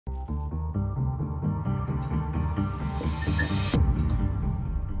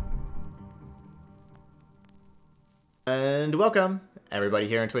And welcome everybody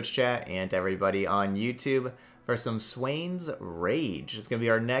here in Twitch chat and everybody on YouTube for some Swain's Rage. It's going to be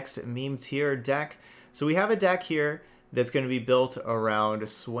our next meme tier deck. So we have a deck here that's going to be built around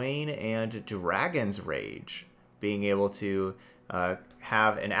Swain and Dragon's Rage, being able to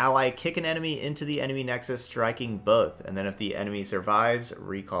have an ally kick an enemy into the enemy nexus, striking both, and then if the enemy survives,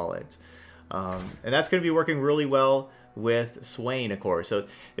 recall it. And that's going to be working really well with Swain, of course. So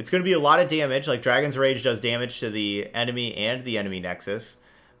it's going to be a lot of damage. Like Dragon's Rage does damage to the enemy and the enemy nexus.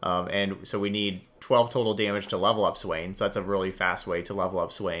 And so we need 12 total damage to level up Swain. So that's a really fast way to level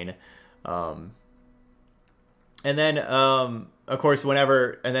up Swain. And then, of course,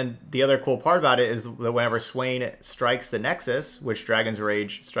 and then the other cool part about it is that whenever Swain strikes the nexus, which Dragon's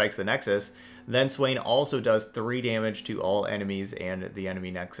Rage strikes the nexus, then Swain also does 3 damage to all enemies and the enemy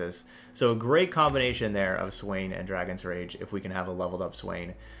nexus. So a great combination there of Swain and Dragon's Rage if we can have a leveled up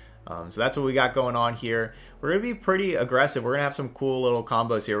Swain. So that's what we got going on here. We're going to be pretty aggressive. We're going to have some cool little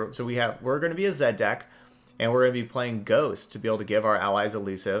combos here. So we're going to be a Zed deck, and we're going to be playing Ghost to be able to give our allies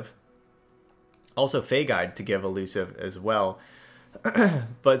elusive. Also Fey Guide to give elusive as well.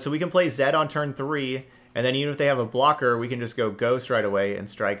 But so we can play Zed on turn 3, and then even if they have a blocker, we can just go Ghost right away and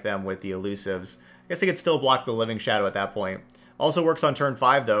strike them with the elusives. I guess they could still block the Living Shadow at that point. Also works on turn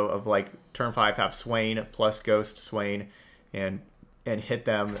 5 though, of like turn 5 have Swain plus Ghost Swain and hit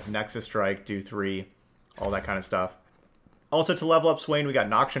them, Nexus Strike, do 3, all that kind of stuff. Also to level up Swain, we got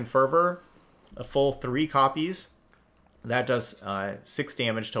Noxian Fervor, a full 3 copies. That does 6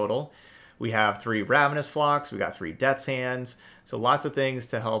 damage total. We have 3 Ravenous Flocks, we got 3 Death's Hands, so lots of things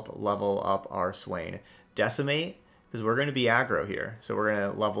to help level up our Swain. Decimate, because we're going to be aggro here, so we're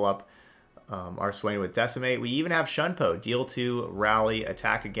going to level up our Swain with Decimate. We even have Shunpo, deal 2, rally,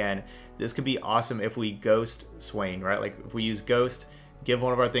 attack again. This could be awesome if we Ghost Swain, right? Like if we use Ghost, give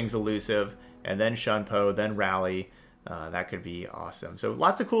one of our things elusive, and then Shunpo, then rally. That could be awesome. So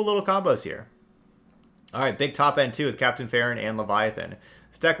lots of cool little combos here. All right, big top end too with Captain Farron and Leviathan.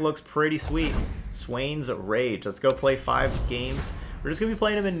 This deck looks pretty sweet. Swain's Rage. Let's go play 5 games. We're just going to be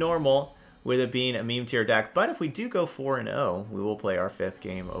playing them in normal, with it being a meme tier deck. But if we do go 4-0, we will play our 5th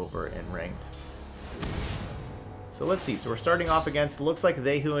game over in ranked. So let's see. So we're starting off against, looks like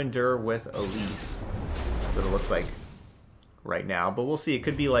They Who Endure with Elise. That's what it looks like right now. But we'll see. It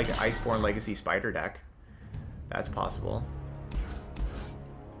could be like Iceborne Legacy Spider deck. That's possible.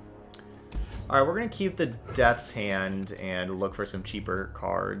 Alright, we're going to keep the Death's Hand and look for some cheaper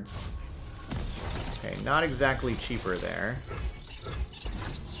cards. Okay, not exactly cheaper there.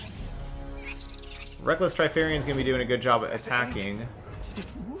 Reckless Trifarian is going to be doing a good job at attacking.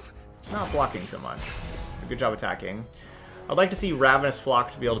 Not blocking so much. A good job attacking. I'd like to see Ravenous Flock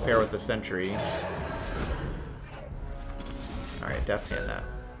to be able to pair with the Sentry. Alright, Death's Hand that.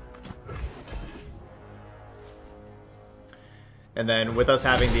 And then with us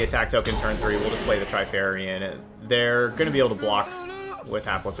having the attack token turn 3, we'll just play the Trifarian. They're going to be able to block with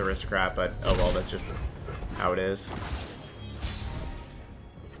Hapless Aristocrat, but oh well, that's just how it is.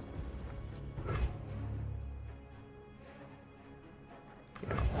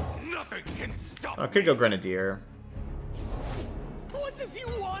 Yeah. Nothing can stop I could go Grenadier. What does he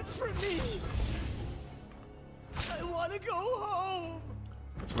want from me? I want to go home.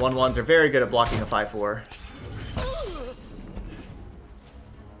 Those 1/1s are very good at blocking a 5/4.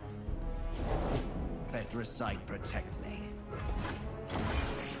 Recite, protect me.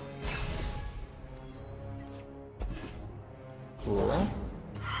 Cool.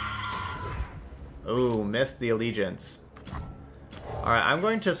 Ooh, missed the Allegiance. Alright, I'm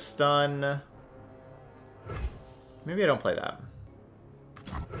going to stun... Maybe I don't play that.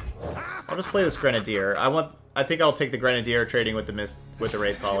 I'll just play this Grenadier. I think I'll take the Grenadier trading with the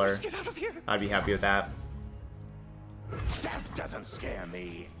Wraithcaller. I'd be happy with that. Death doesn't scare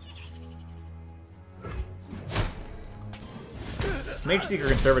me. Mage Seeker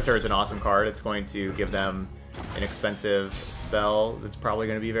Conservator is an awesome card. It's going to give them an expensive spell that's probably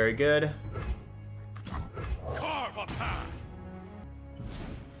going to be very good. Carve a path.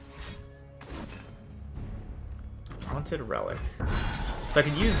 Haunted Relic. So I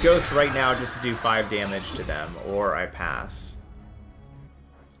could use Ghost right now just to do 5 damage to them, or I pass.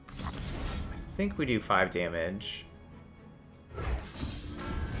 I think we do 5 damage.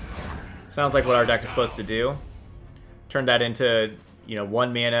 Sounds like what our deck is supposed to do. Turn that into,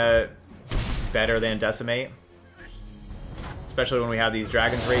 1 mana better than Decimate. Especially when we have these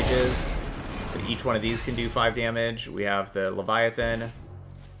Dragon's Rages. Each one of these can do 5 damage. We have the Leviathan.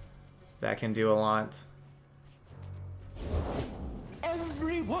 That can do a lot.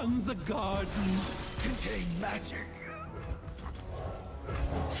 Everyone's a garden. Contain magic.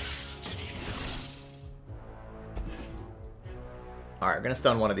 Alright, I'm gonna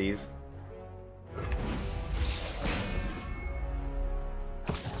stun one of these.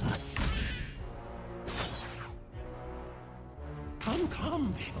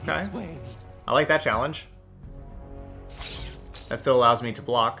 Come, Okay. this way. I like that challenge. That still allows me to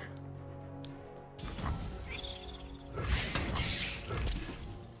block.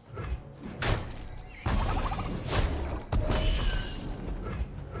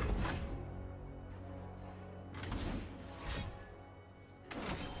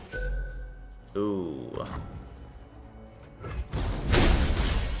 Ooh.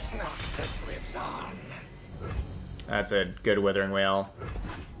 Noxus lives on. That's a good Withering Wail.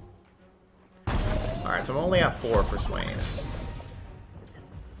 Alright, so I'm only at 4 for Swain.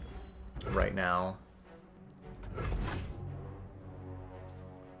 Right now.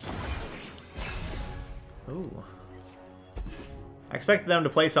 Ooh. I expected them to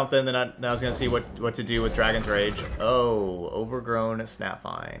play something, then I was going to see what to do with Dragon's Rage. Oh, Overgrown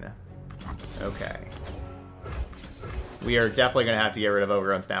Snapvine. Okay. We are definitely going to have to get rid of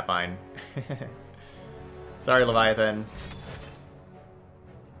Overgrown Snapvine. Sorry, Leviathan.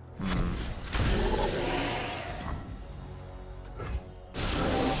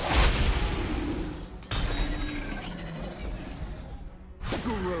 The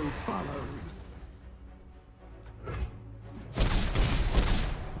Guru follows.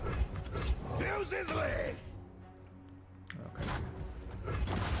 Fuse is lit. Okay.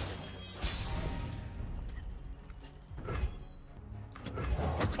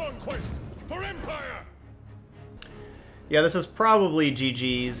 A conquest for Empire. Yeah, this is probably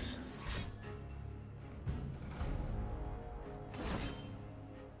GG's.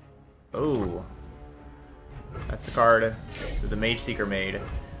 Oh. That's the card that the Mage Seeker made.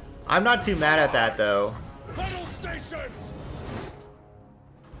 I'm not too mad at that, though. Battle stations.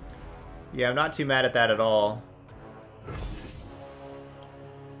 Yeah, I'm not too mad at that at all.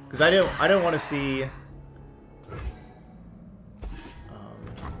 Because I don't want to see...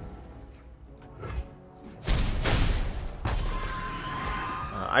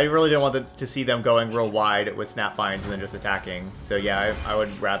 I really didn't want to see them going real wide with Snapvines and then just attacking. So yeah, I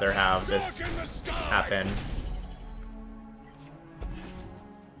would rather have this Dog in the sky. happen.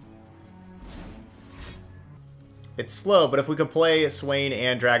 It's slow, but if we could play Swain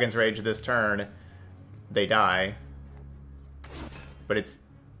and Dragon's Rage this turn, they die. But it's...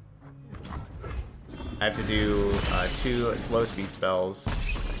 I have to do 2 slow speed spells.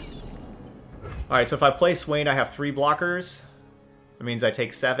 Alright, so if I play Swain, I have 3 blockers. That means I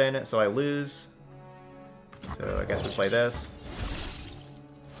take 7, so I lose. So I guess we play this.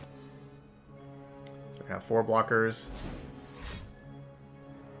 So we're gonna have 4 blockers.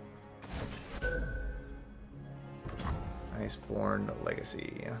 Iceborne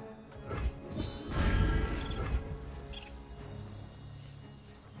Legacy.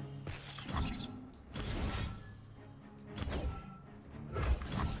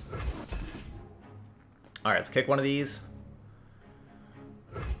 Alright, let's kick one of these.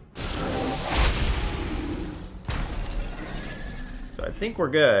 So I think we're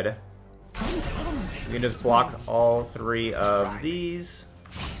good. We can just block all 3 of these.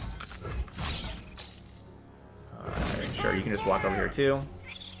 Sure, you can just walk over here too.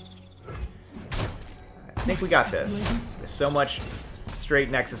 I think we got this. There's so much straight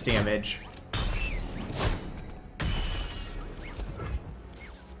Nexus damage.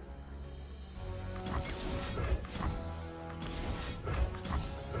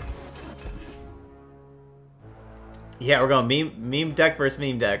 Yeah, we're going meme deck versus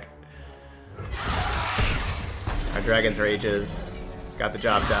meme deck. Our Dragon's Rages got the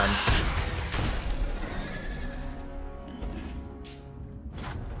job done.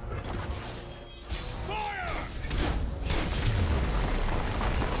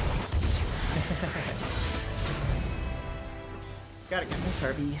 Gotta get this,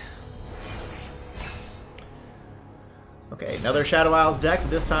 Harvey. Okay, another Shadow Isles deck.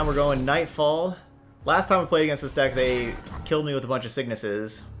 This time we're going Nightfall. Last time we played against this deck, they killed me with a bunch of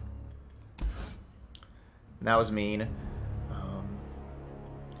Signuses. And that was mean.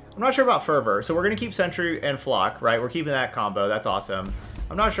 I'm not sure about Fervor. So we're going to keep Sentry and Flock, right? We're keeping that combo. That's awesome.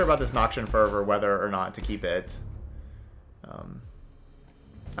 I'm not sure about this Noxian Fervor, whether or not to keep it. I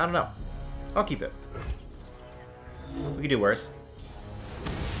don't know. I'll keep it. We could do worse.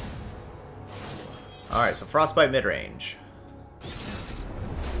 Alright, so Frostbite midrange.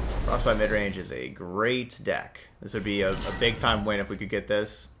 Frostbite midrange is a great deck. This would be a big time win if we could get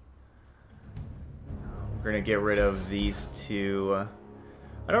this. We're going to get rid of these 2.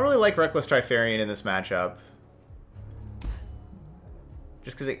 I don't really like Reckless Trifarian in this matchup.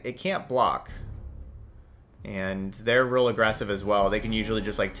 Just because it can't block. And they're real aggressive as well. They can usually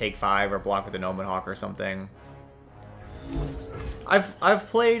just like take 5 or block with an Omen Hawk or something. I've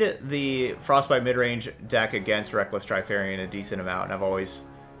played the Frostbite mid-range deck against Reckless Trifarian a decent amount, and I've always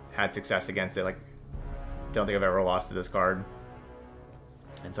had success against it. Like, don't think I've ever lost to this card.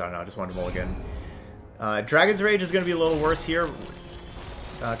 And so I don't know, I just wanted to mulligan. Dragon's Rage is going to be a little worse here,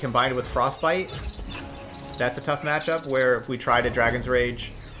 combined with Frostbite. That's a tough matchup where if we try to Dragon's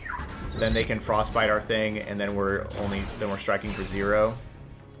Rage, then they can Frostbite our thing, and then we're striking for 0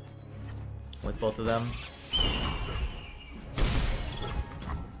 with both of them.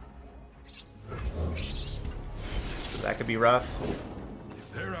 So that could be rough.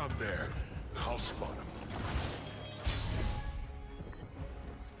 If they're out there, I'll spot them.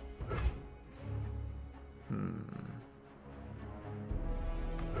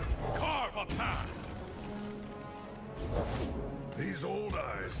 Carve a path. These old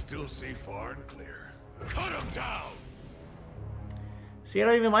eyes still see far and clear. Cut them down. See, I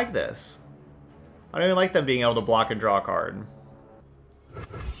don't even like this. I don't even like them being able to block and draw a card.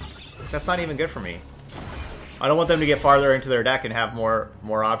 That's not even good for me. I don't want them to get farther into their deck and have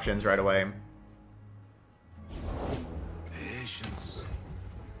more options right away. Patience.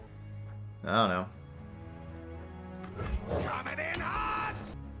 I don't know. Coming in hot.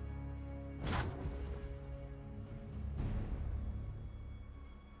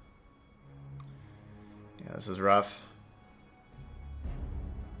 Yeah, this is rough.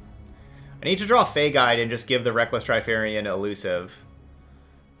 I need to draw Fey Guide and just give the Reckless Trifarian elusive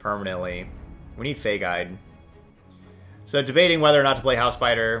permanently. We need Fey Guide. So debating whether or not to play House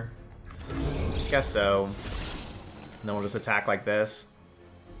Spider. Guess so. And then we'll just attack like this.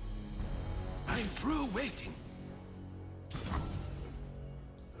 I'm through waiting.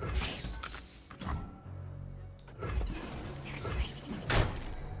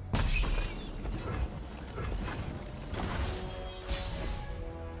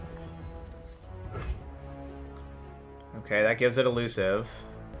 Okay, that gives it elusive.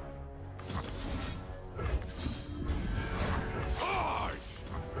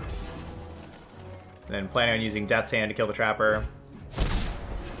 Then planning on using Death's Hand to kill the Trapper.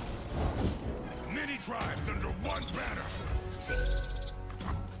 Many tribes under one banner.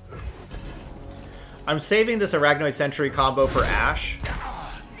 I'm saving this Arachnoid Sentry combo for Ash.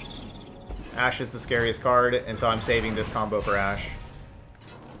 Ash is the scariest card, and so I'm saving this combo for Ash.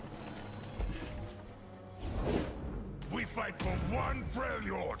 We fight for one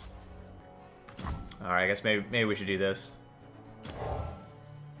Freljord. Alright, I guess maybe we should do this.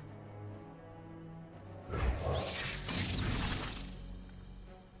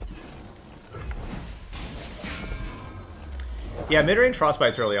 Yeah, mid-range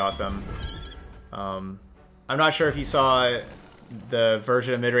Frostbite's really awesome. I'm not sure if you saw the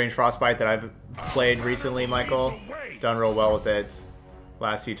version of mid-range Frostbite that I've played recently, Michael. Done real well with it.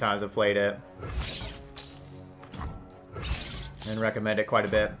 Last few times I've played it. And recommend it quite a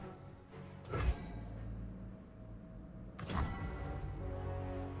bit.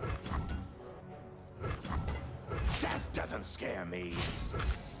 Death doesn't scare me.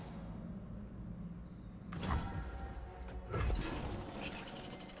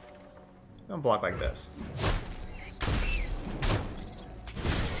 Don't block like this.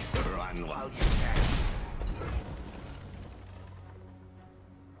 Run while you can.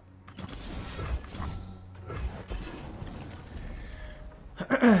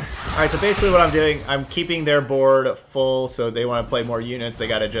 Alright, so basically what I'm doing, I'm keeping their board full, so they want to play more units, they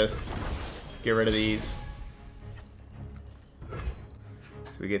gotta just get rid of these.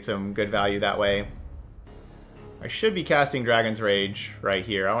 So we get some good value that way. I should be casting Dragon's Rage right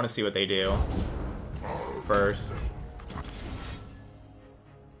here. I want to see what they do first.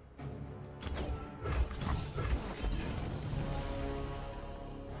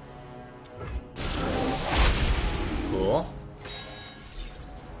 Cool.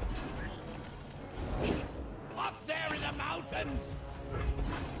 Up there in the mountains!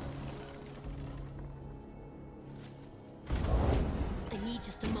 I need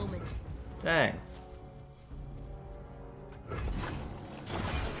just a moment. Dang.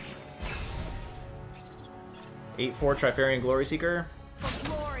 Eight 4 Trifarian Glory Seeker. For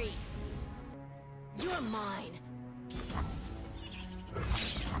glory! You're mine.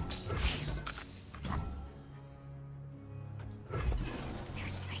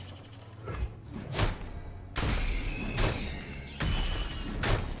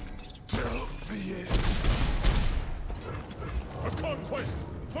 Till the end. A conquest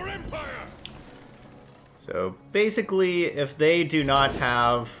for Empire. So basically, if they do not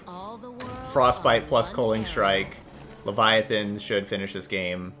have All the world Frostbite on plus one Culling arrow. Strike, Leviathan should finish this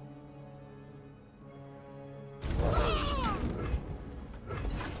game.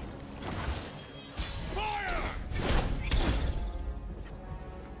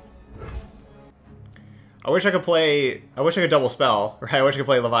 I wish I could double spell, right? I wish I could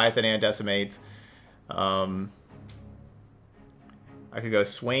play Leviathan and Decimate. I could go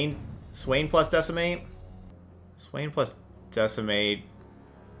Swain plus Decimate. Swain plus Decimate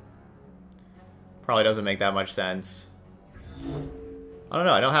probably doesn't make that much sense. I don't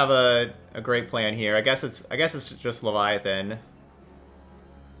know. I don't have a great plan here. I guess it's just Leviathan.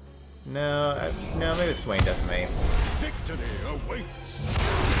 No, maybe it's Swain Decimate. Victory awaits.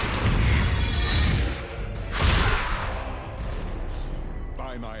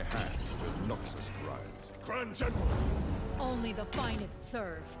 By my hand will Noxus rise. Grand General. Only the finest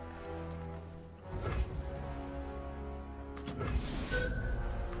serve.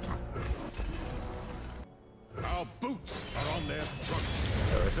 Our boots are on their front.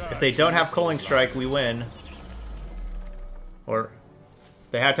 So if they don't have Culling Strike, we win. Or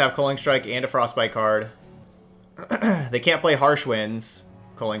they have to have Culling Strike and a Frostbite card. They can't play Harsh Winds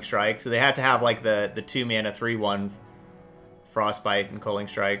Culling Strike, so they have to have like the 2-mana 3/1 Frostbite and Culling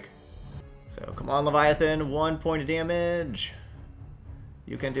Strike. So come on, Leviathan, 1 point of damage.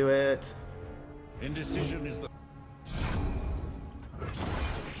 You can do it. Indecision is the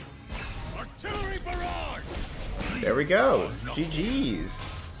artillery barrage. There we go. GG's.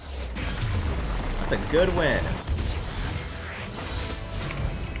 That's a good win.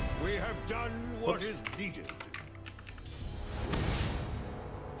 We have done what is needed.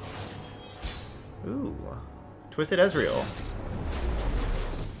 Ooh. Twisted Ezreal.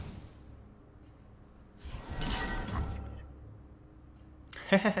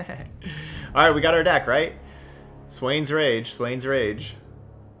 Alright, we got our deck, right? Swain's Rage.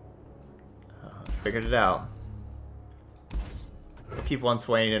 Figured it out. We'll keep one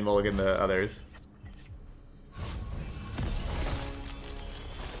Swain and mulligan the others.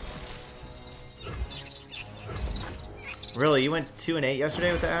 Really? You went 2 and 8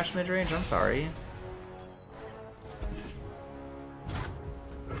 yesterday with the Ashe midrange? I'm sorry.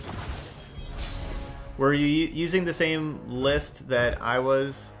 Were you using the same list that I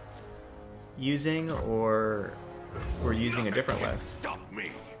was using, or were you using a different list? Stop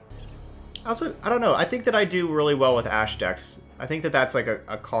me. Also, I don't know. I think that I do really well with Ashe decks. I think that that's like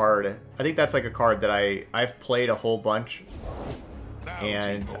a card. I think that's like a card that I've played a whole bunch,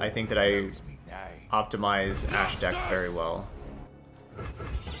 and I think that I optimize Ashe decks very well.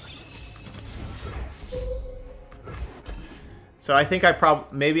 So I think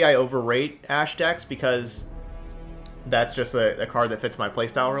maybe I overrate Ashe decks because that's just a card that fits my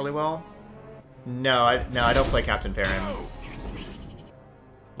playstyle really well. No, I don't play Captain Farron.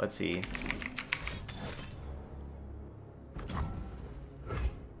 Let's see.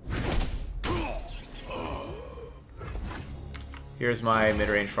 Here's my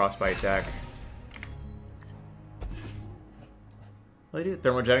mid-range Frostbite deck. What did I do?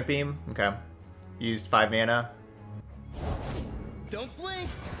 Thermogenic Beam? Okay. Used 5 mana. Don't blink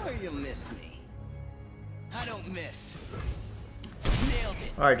or you'll miss me. I don't miss. Nailed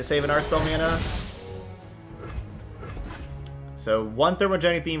it. Alright, to save an our spell mana. So 1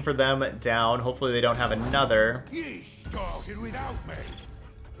 Thermogenic Beam for them down. Hopefully they don't have another. Ye started without me.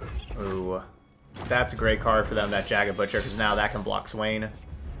 Ooh. That's a great card for them, that Jagged Butcher, because now that can block Swain.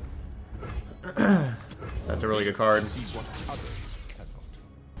 So that's a really good card. See what others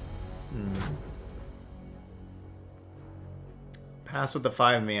cannot. Pass with the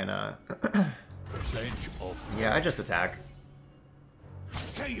 5 mana. Pledge of Yeah, I just attack.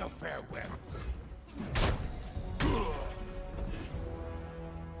 say your farewells.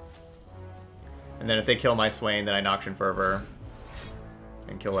 And then if they kill my Swain, then I Noxian Fervor.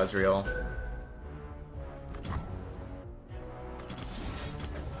 And kill Ezreal.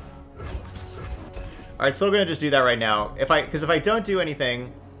 Alright, still gonna just do that right now. Because if I don't do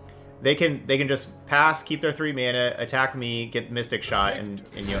anything, they can just pass, keep their 3 mana, attack me, get Mystic Shot, and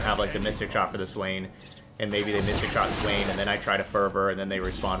you know, have like the Mystic Shot for the Swain. And maybe they Mystic Shot Swain, and then I try to Fervor, and then they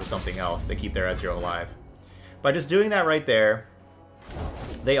respond with something else. They keep their Ezreal alive. By just doing that right there,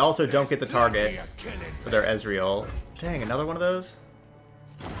 they also don't get the target for their Ezreal. Dang, another one of those?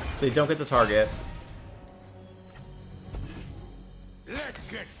 So they don't get the target. Let's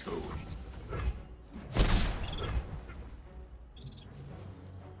get to it.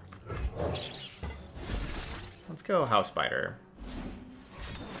 Let's go House Spider.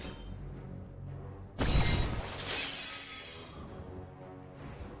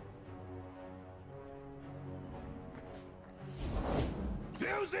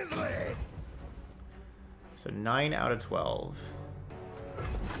 Fuse is lit. So 9 out of 12.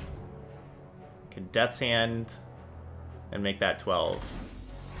 Can Death's Hand and make that 12.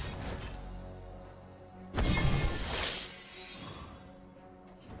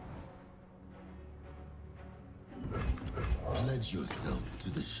 Pledge yourself to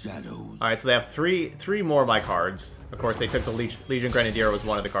the shadows. Alright, so they have three more of my cards. Of course, they took the Legion Grenadier was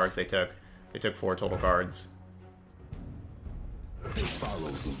one of the cards they took. They took 4 total cards. Follow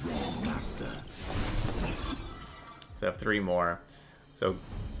the wrong master. So I have 3 more. So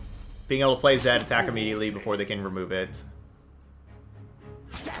being able to play Zed, attack immediately before they can remove it.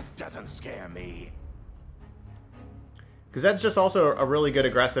 Death doesn't scare me. Because Zed's just also a really good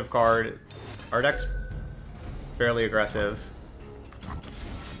aggressive card. Our deck's fairly aggressive.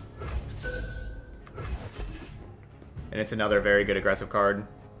 And it's another very good aggressive card.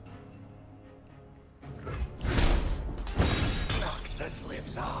 Noxus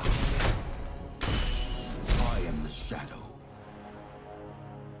lives on. I am the shadow.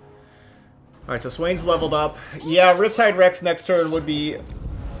 Alright, so Swain's leveled up. Yeah, Riptide Rex next turn would be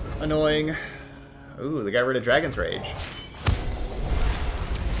annoying. Ooh, they got rid of Dragon's Rage.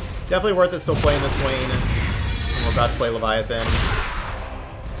 Definitely worth it still playing the Swain. And we're about to play Leviathan.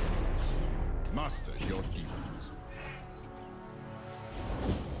 Master your demons.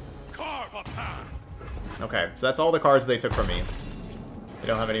 Carve a path. Okay, so that's all the cards they took from me. They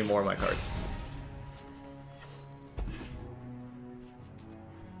don't have any more of my cards.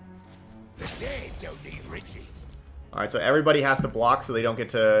 The dead don't need riches. Alright, so everybody has to block so they don't get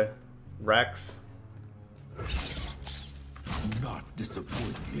to Rex. Do not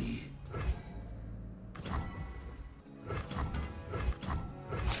disappoint me.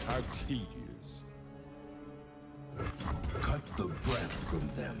 How tedious. Cut the breath from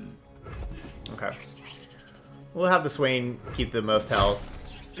them. Okay. We'll have the Swain keep the most health.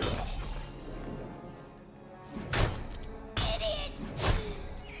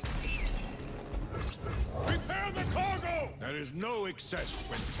 Prepare the cargo! There is no excess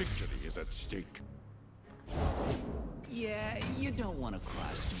when victory is at stake. Yeah, you don't want to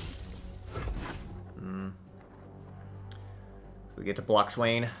cross me. So we get to block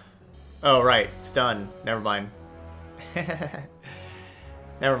Swain. Oh, right. It's done. Never mind.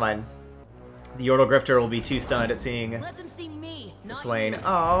 Never mind. The Yordle Grifter will be too stunned at seeing Let them see me, the not Swain. you.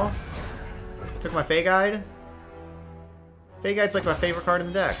 Oh. Took my Fey Guide? Fey Guide's like my favorite card in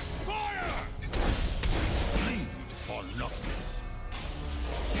the deck. Fire! Bleed for Noxus.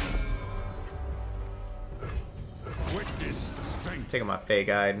 Witness the strength. Taking my Fey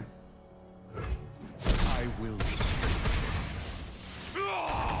Guide. I will.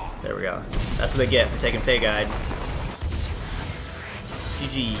 There we go. That's what they get for taking Fey Guide.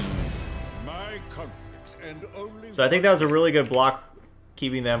 GG's. My conflicts and only. So I think that was a really good block,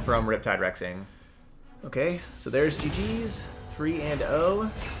 keeping them from Riptide Rexing. Okay, so there's GG's. 3-0.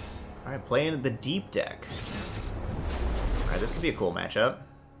 Alright, playing the deep deck. Alright, this could be a cool matchup.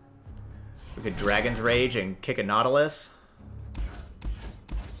 We could Dragon's Rage and kick a Nautilus.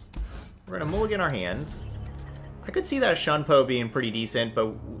 We're gonna mulligan our hands. I could see that Shunpo being pretty decent,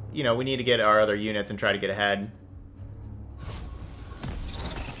 but, you know, we need to get our other units and try to get ahead.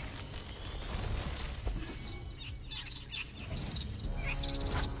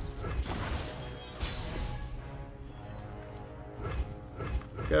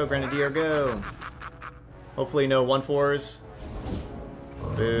 Go, Grenadier, go! Hopefully no 1/4s.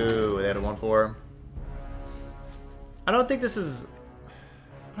 Boo, they had a 1/4. I don't think this is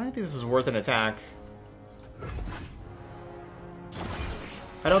worth an attack.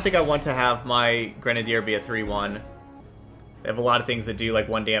 I don't think I want to have my Grenadier be a 3/1. They have a lot of things that do like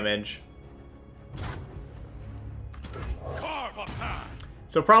 1 damage. Carve a path.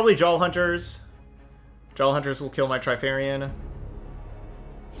 So probably Jawl Hunters. Jawl Hunters will kill my Trifarian.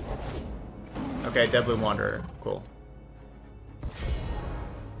 Okay, Deadbloom Wanderer. Cool.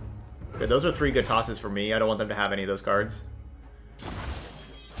 Good, those are 3 good tosses for me. I don't want them to have any of those cards.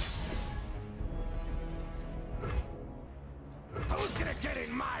 Who's gonna get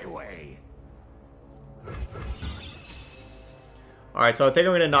in my way? Alright, so I think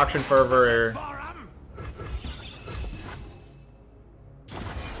I'm going to Noxian Fervor. For 'em?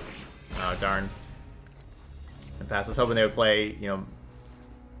 Oh, darn. And pass. I was hoping they would play, you know,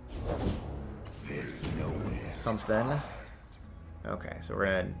 something. Okay, so we're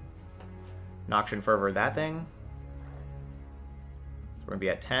going to Noxian Fervor that thing. So we're going to be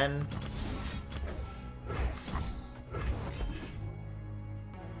at 10.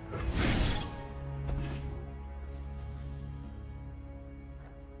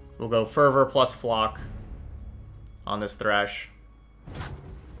 We'll go Fervor plus Flock on this Thresh.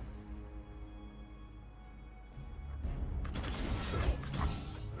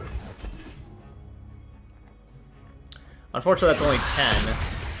 Unfortunately, that's only 10.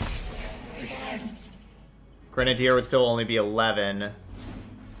 Grenadier would still only be 11.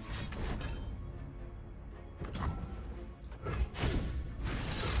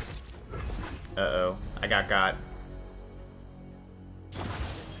 Uh-oh. I got.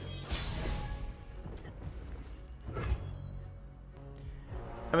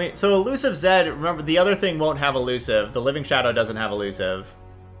 I mean, so elusive Zed, remember, the other thing won't have elusive. The Living Shadow doesn't have elusive.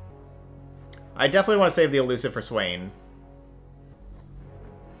 I definitely want to save the elusive for Swain.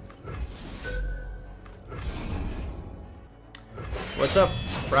 What's up,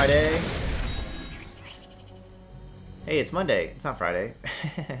 Friday? Hey, it's Monday. It's not Friday.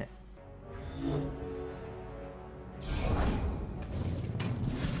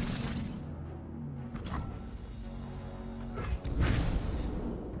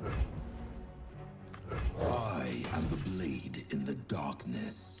 I am the blade in the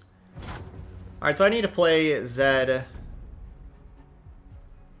darkness. Alright, so I need to play Zed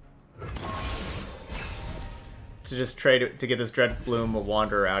to just trade to get this Dreadbloom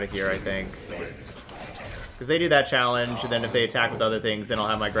Wanderer out of here, I think. Because they do that challenge, and then if they attack with other things, then I'll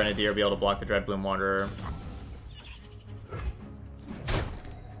have my Grenadier be able to block the Dreadbloom Wanderer.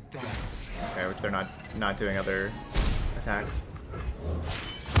 Okay, which they're not doing other attacks.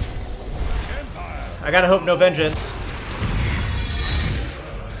 I gotta hope no vengeance.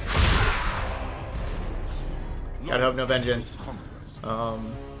 Gotta hope no vengeance.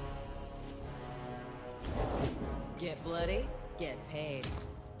 Get bloody, get paid.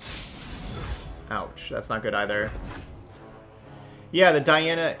 Ouch, that's not good either. Yeah, the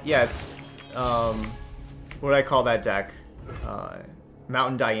Diana, yeah, it's, what do I call that deck?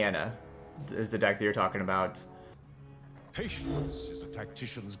 Mountain Diana is the deck that you're talking about. Patience is a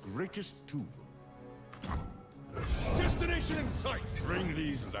tactician's greatest tool. Destination in sight. Bring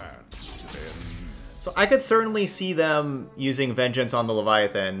these lands to their knees. So I could certainly see them using Vengeance on the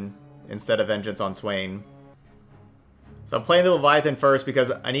Leviathan instead of Vengeance on Swain. So I'm playing the Leviathan first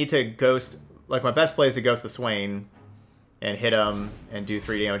because I need to ghost, like my best play is to ghost the Swain and hit him and do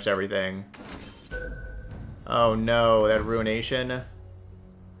 3 damage to everything. Oh no, that Ruination.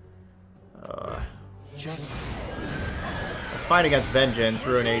 It's fine against Vengeance.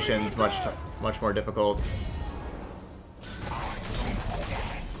 Ruination's much more difficult.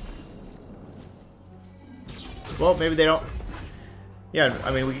 Well, maybe they don't. Yeah,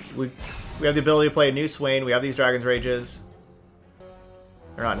 I mean, we have the ability to play a new Swain. We have these Dragon's Rages.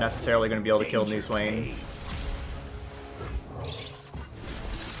 They're not necessarily going to be able to kill new Swain.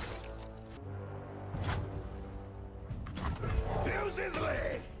 Fuse is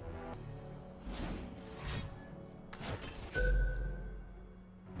lit.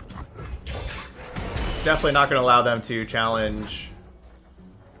 Definitely not going to allow them to challenge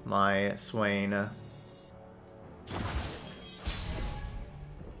my Swain.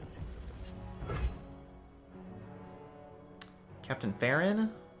 Captain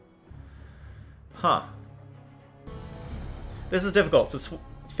Farron? Huh. This is difficult. So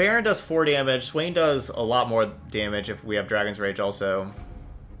Farron does 4 damage. Swain does a lot more damage if we have Dragon's Rage also.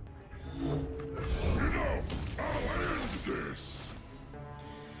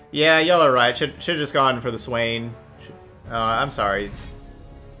 Yeah, y'all are right. Should have just gone for the Swain. I'm sorry.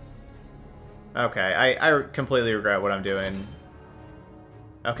 Okay, I completely regret what I'm doing.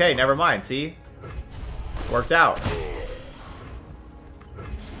 Okay, never mind. See? Worked out.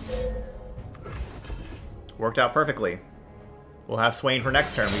 Worked out perfectly. We'll have Swain for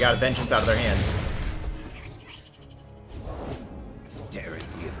next turn. We got a Vengeance out of their hand. Stare at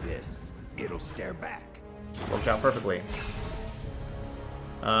the abyss. It'll stare back. Worked out perfectly.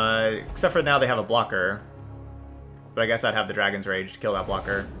 Except for now they have a blocker. But I guess I'd have the Dragon's Rage to kill that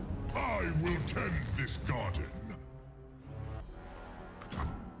blocker. I will tend this garden.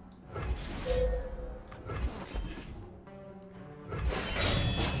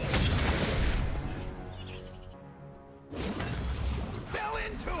 Fell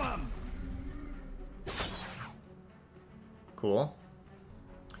into him. Cool.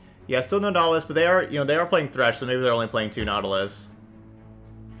 Yeah, still no Nautilus, but they are playing Thresh, so maybe they're only playing 2 Nautilus.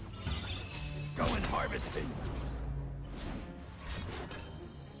 Going harvesting.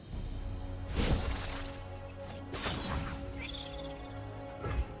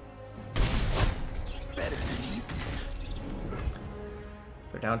 Better than you.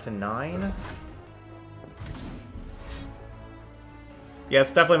 So down to 9. Yeah,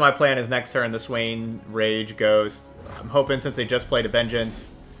 it's definitely my plan is next turn the Swain Rage Ghost. I'm hoping since they just played a Vengeance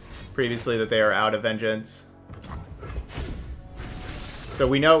previously that they are out of Vengeance. So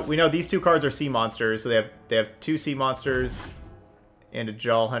we know these 2 cards are sea monsters, so they have 2 sea monsters and a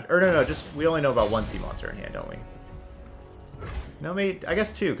Jaw Hunter. Or no, just we only know about 1 sea monster in hand, don't we? No, maybe I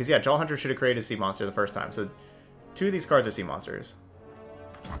guess 2, because yeah, Jaw Hunter should have created a sea monster the first time. So 2 of these cards are sea monsters.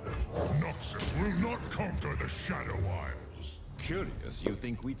 Noxus will not conquer the Shadow Isles. Curious you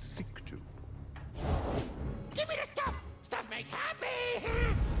think we'd seek to. Give me the stuff! Stuff make happy!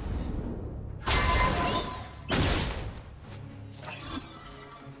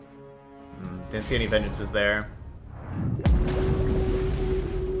 Didn't see any vengeances there.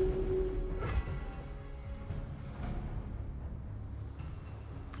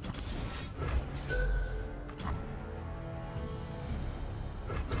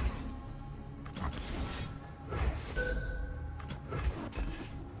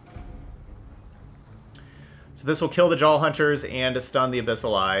 So this will kill the Jaw Hunters and stun the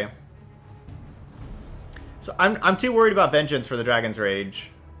Abyssal Eye. So I'm too worried about Vengeance for the Dragon's Rage.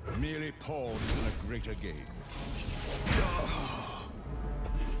 Merely pawns in a greater game.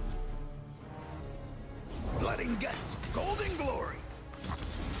 Blood and guts, golden glory.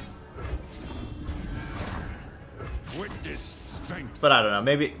 Witness strength. But I don't know.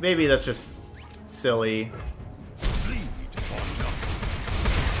 Maybe that's just silly. Bleed on Noxus.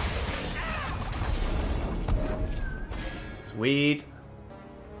 Sweet.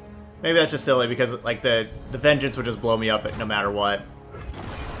 Maybe that's just silly because like the Vengeance would just blow me up no matter what.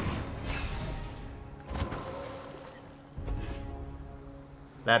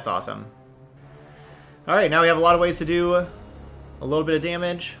 That's awesome. Alright, now we have a lot of ways to do a little bit of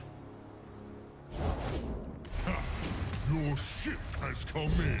damage. Your ship has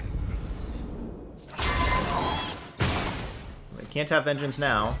come in. We can't have Vengeance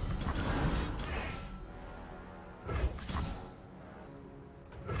now.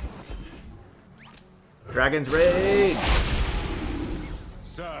 Dragon's Rage!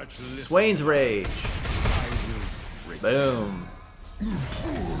 Such Swain's Rage! I will break. Boom.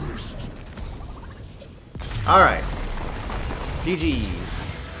 Alright. GG's.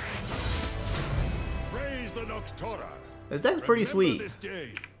 Praise the Noxtora. This deck's pretty Remember sweet. this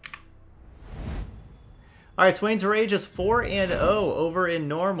day. Alright, Swain's Rage is 4-0 over in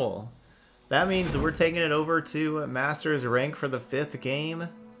normal. That means we're taking it over to Master's rank for the 5th game.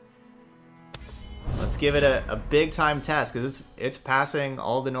 Let's give it a big time test because it's passing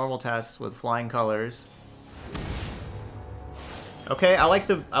all the normal tests with flying colors. Okay, I like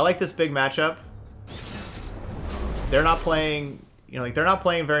this big matchup. They're not playing, they're not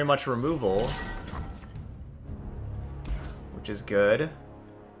playing very much removal, which is good.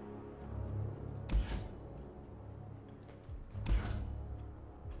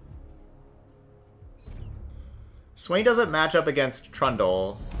 Swain doesn't match up against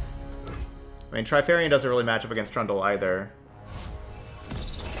Trundle. I mean, Trifarian doesn't really match up against Trundle either.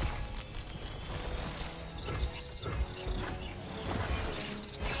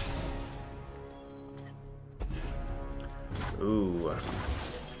 Ooh.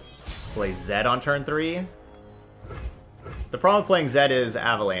 Play Zed on turn 3? The problem with playing Zed is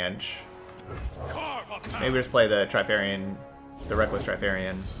Avalanche. Maybe just play the Trifarian, the Reckless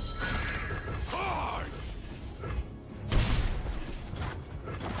Trifarian.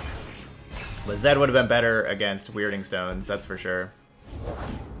 But Zed would have been better against Weirding Stones, that's for sure.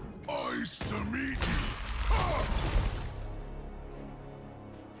 Nice to meet you.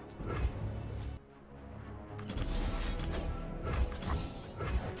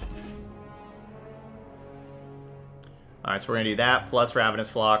 Alright, so we're gonna do that, plus Ravenous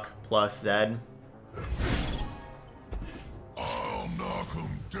Flock, plus Zed. I'll knock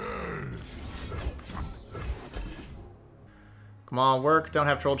 'em dead. Come on, work, don't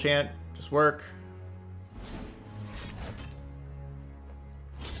have Troll Chant, just work.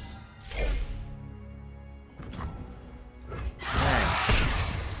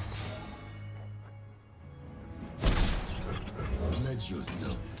 Pledge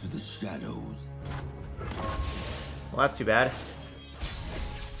yourself to the shadows. Well, that's too bad.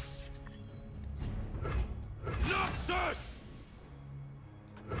 Noxus!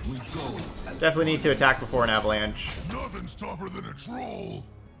 We go. Definitely need to attack before an Avalanche. Nothing's tougher than a troll.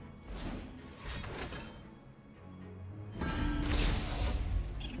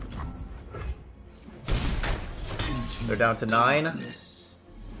 They're down to 9. Darkness.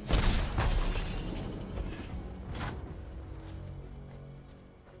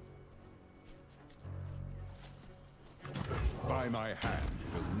 By my hand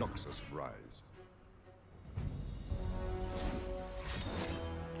will Noxus rise.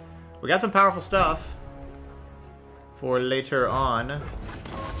 We got some powerful stuff for later on.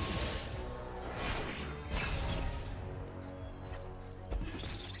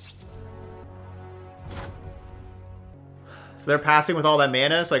 So they're passing with all that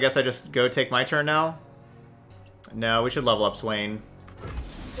mana, so I guess I just go take my turn now? No, we should level up Swain.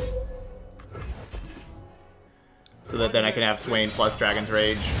 So that then I can have Swain plus Dragon's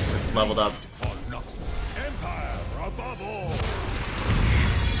Rage leveled up. On Noxus. Empire above all.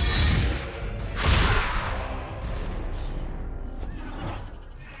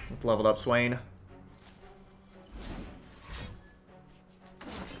 Leveled up Swain.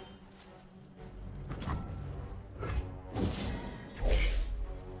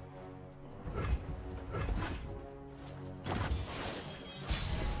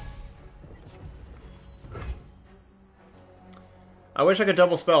 I wish I could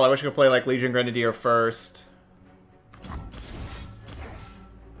double spell. I wish I could play like Legion Grenadier first.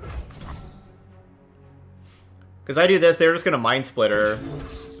 Because I do this, they're just going to Mind Splitter.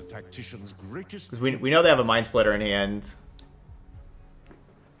 Because we know they have a Mind Splitter in hand.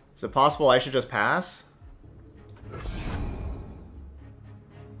 Is it possible I should just pass?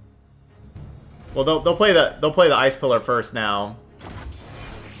 Well, they'll play the Ice Pillar first now.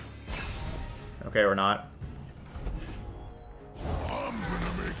 Okay, or not. I'm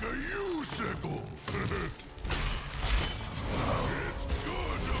gonna make a U-sickle. It's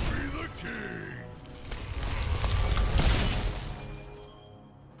good to be the king.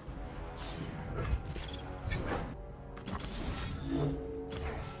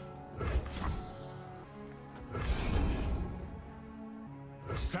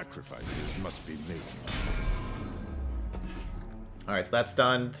 Sacrifices must be made. Alright, so that's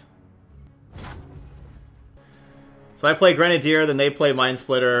stunned. So I play Grenadier, then they play Mind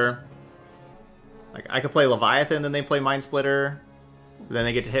Splitter. Like, I could play Leviathan, then they play Mind Splitter. Then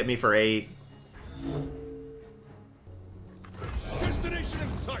they get to hit me for 8. Destination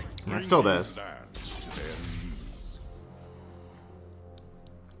in sight. Yeah, it's still this.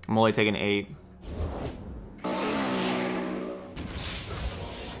 I'm only taking 8.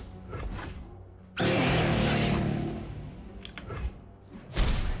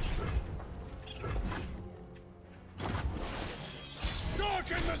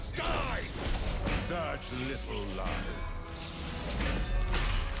 Darken the sky. Such little lies.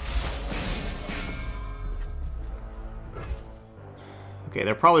 Okay,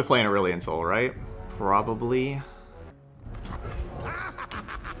 they're probably playing Aurelion Soul, right? Probably.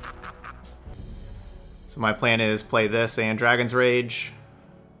 So my plan is play this and Dragon's Rage.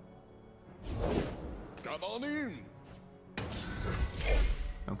 Come on in.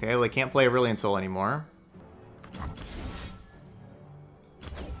 Okay, well, they can't play Aurelion Soul anymore.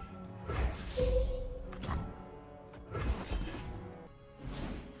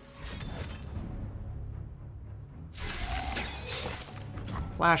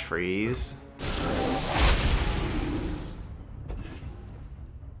 Flash freeze. Well,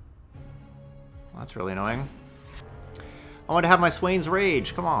 that's really annoying. I want to have my Swain's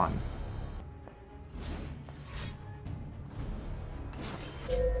Rage. Come on.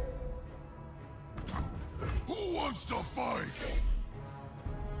 Who wants to fight?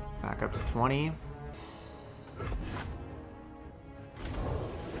 Back up to 20.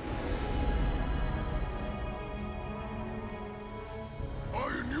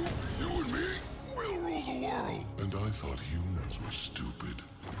 You and me, we'll rule the world. And I thought humans were stupid.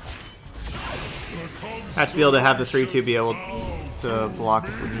 Have to be able to have the 3-2 be able to block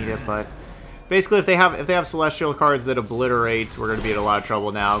if we need it, but basically if they have Celestial cards that obliterate, we're gonna be in a lot of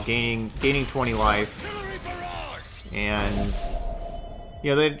trouble now. Gaining 20 life. And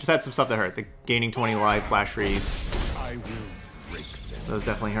you know, they just had some stuff that hurt. The gaining 20 life, flash freeze. I will break them. Those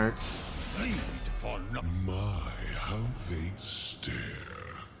definitely hurt. Bleed for no- My, how they stare.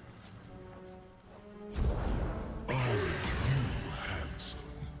 Aren't you handsome?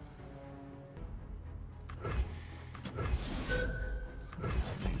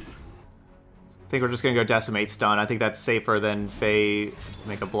 I think we're just gonna go Decimate Stun. I think that's safer than Faye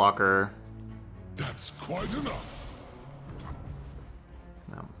make a blocker. That's quite enough.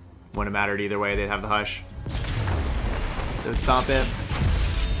 No, wouldn't have mattered either way. They'd have the Hush. They would stop it.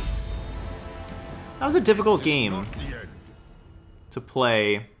 That was a difficult game to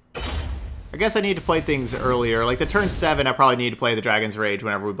play. I guess I need to play things earlier. Like the turn 7, I probably need to play the Dragon's Rage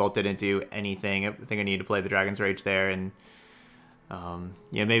whenever we both didn't do anything. I think I need to play the Dragon's Rage there, and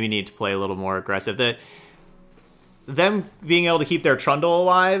yeah, maybe need to play a little more aggressive. Them being able to keep their Trundle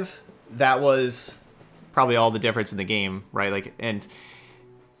alive, that was probably all the difference in the game, right? Like, and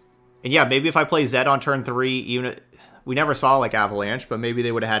yeah, maybe if I play Zed on turn 3, even we never saw like Avalanche, but maybe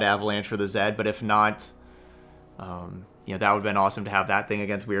they would have had Avalanche for the Zed. But if not, you know, that would have been awesome to have that thing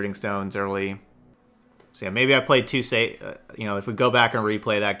against Weirding Stones early. So yeah, maybe I played too safe. You know, if we go back and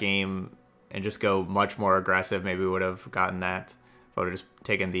replay that game and just go much more aggressive, maybe we would have gotten that. If I would have just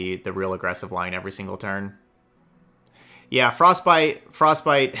taken the real aggressive line every single turn. Yeah, Frostbite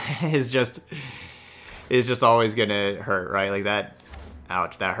is just always gonna hurt, right? Like that.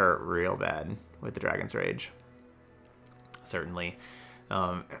 Ouch, that hurt real bad with the Dragon's Rage. Certainly.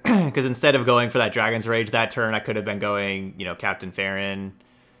 Because instead of going for that Dragon's Rage that turn, I could have been going, you know, Captain Farron.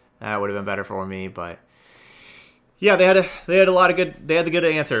 That would have been better for me, but yeah, they had a lot of the good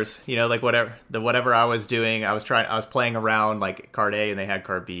answers. You know, like whatever I was doing, I was playing around like card A, and they had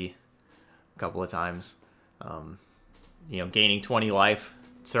card B a couple of times. You know, gaining 20 life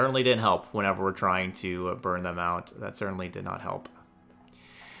certainly didn't help whenever we're trying to burn them out. That certainly did not help.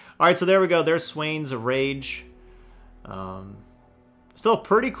 All right, so there we go. There's Swain's Rage. Still a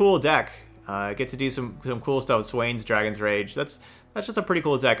pretty cool deck. Get to do some cool stuff with Swain's Dragon's Rage. That's just a pretty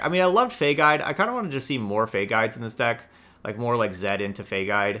cool deck. I mean, I loved Fey Guide. I kind of wanted to see more Fey Guides in this deck, like more like Zed into Fey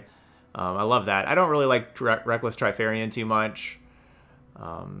Guide. I love that. I don't really like Reckless Trifarian too much.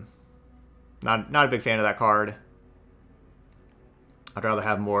 Not a big fan of that card. I'd rather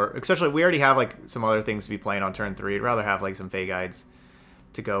have more, especially we already have like some other things to be playing on turn 3. I'd rather have like some Fey Guides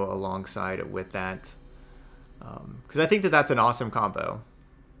to go alongside with that. Because I think that's an awesome combo.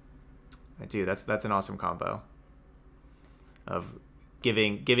 I do. That's an awesome combo of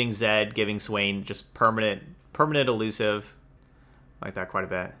giving Zed, giving Swain just permanent elusive. I like that quite a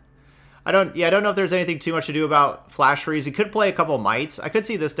bit. I don't know if there's anything too much to do about Flash Freeze. You could play a couple of Mites. I could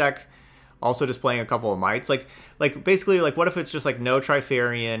see this deck also just playing a couple of Mites. Like basically like what if it's just like no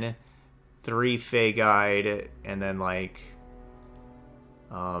Trifarian, 3 Fey Guide, and then like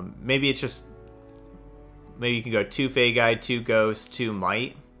maybe it's just you can go 2 Fey Guide, 2 Ghost, 2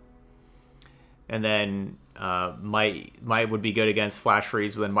 Mite. And then Mite would be good against Flash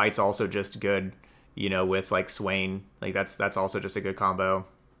Freeze, but then Mite's also just good, you know, with like Swain. Like that's also just a good combo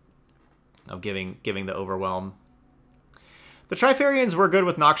of giving the Overwhelm. The Trifarians were good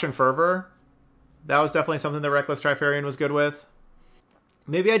with Noxian Fervor. That was definitely something the Reckless Trifarian was good with.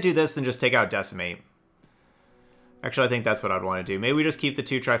 Maybe I'd do this and just take out Decimate. Actually, I think that's what I'd want to do. Maybe we just keep the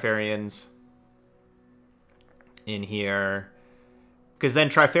 2 Trifarians in here. Because then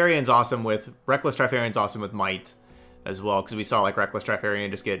Trifarian's awesome with... Reckless Trifarian's awesome with Mite as well. Because we saw like Reckless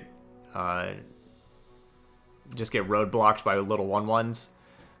Trifarian just get road blocked by little 1/1s.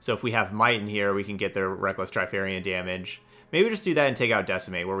 So if we have Mite in here, we can get their Reckless Trifarian damage. Maybe we just do that and take out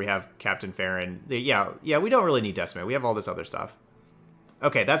Decimate, where we have Captain Farron. Yeah, we don't really need Decimate. We have all this other stuff.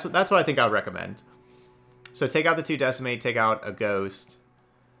 Okay, that's what I think I would recommend. So take out the 2 Decimate, take out a Ghost,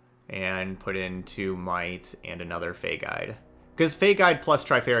 and put in 2 Mite and another Fey Guide. Because Fey Guide plus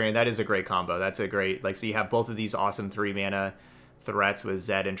Trifarian, that is a great combo. That's a great, like, so you have both of these awesome 3 mana threats with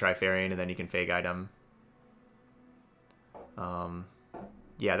Zed and Trifarian, and then you can Fey Guide them.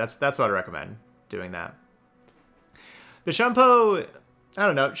 Yeah, that's what I'd recommend, doing that. The Shumpo, I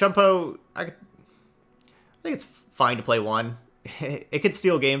don't know. Shumpo, I think it's fine to play 1. It could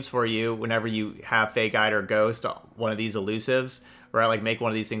steal games for you whenever you have Fey Guide or Ghost, one of these elusives, or like make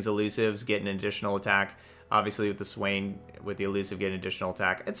one of these things elusives, get an additional attack. Obviously, with the Swain, with the elusive, get an additional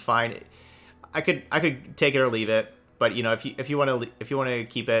attack. It's fine. I could take it or leave it, but you know, if you want to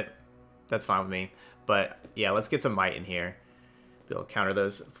keep it, that's fine with me. But yeah, let's get some Mite in here. Be able to counter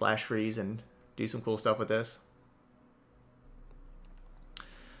those Flash Freeze and do some cool stuff with this.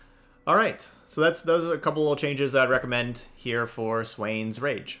 All right, so those are a couple little changes that I'd recommend here for Swain's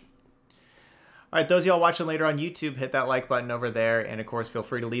Rage. All right, those of y'all watching later on YouTube, hit that like button over there, and of course, feel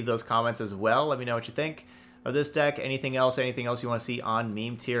free to leave those comments as well. Let me know what you think of this deck, anything else you want to see on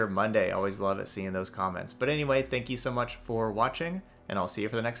Meme Tier Monday. Always love it seeing those comments. But anyway, thank you so much for watching, and I'll see you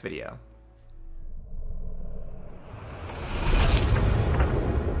for the next video.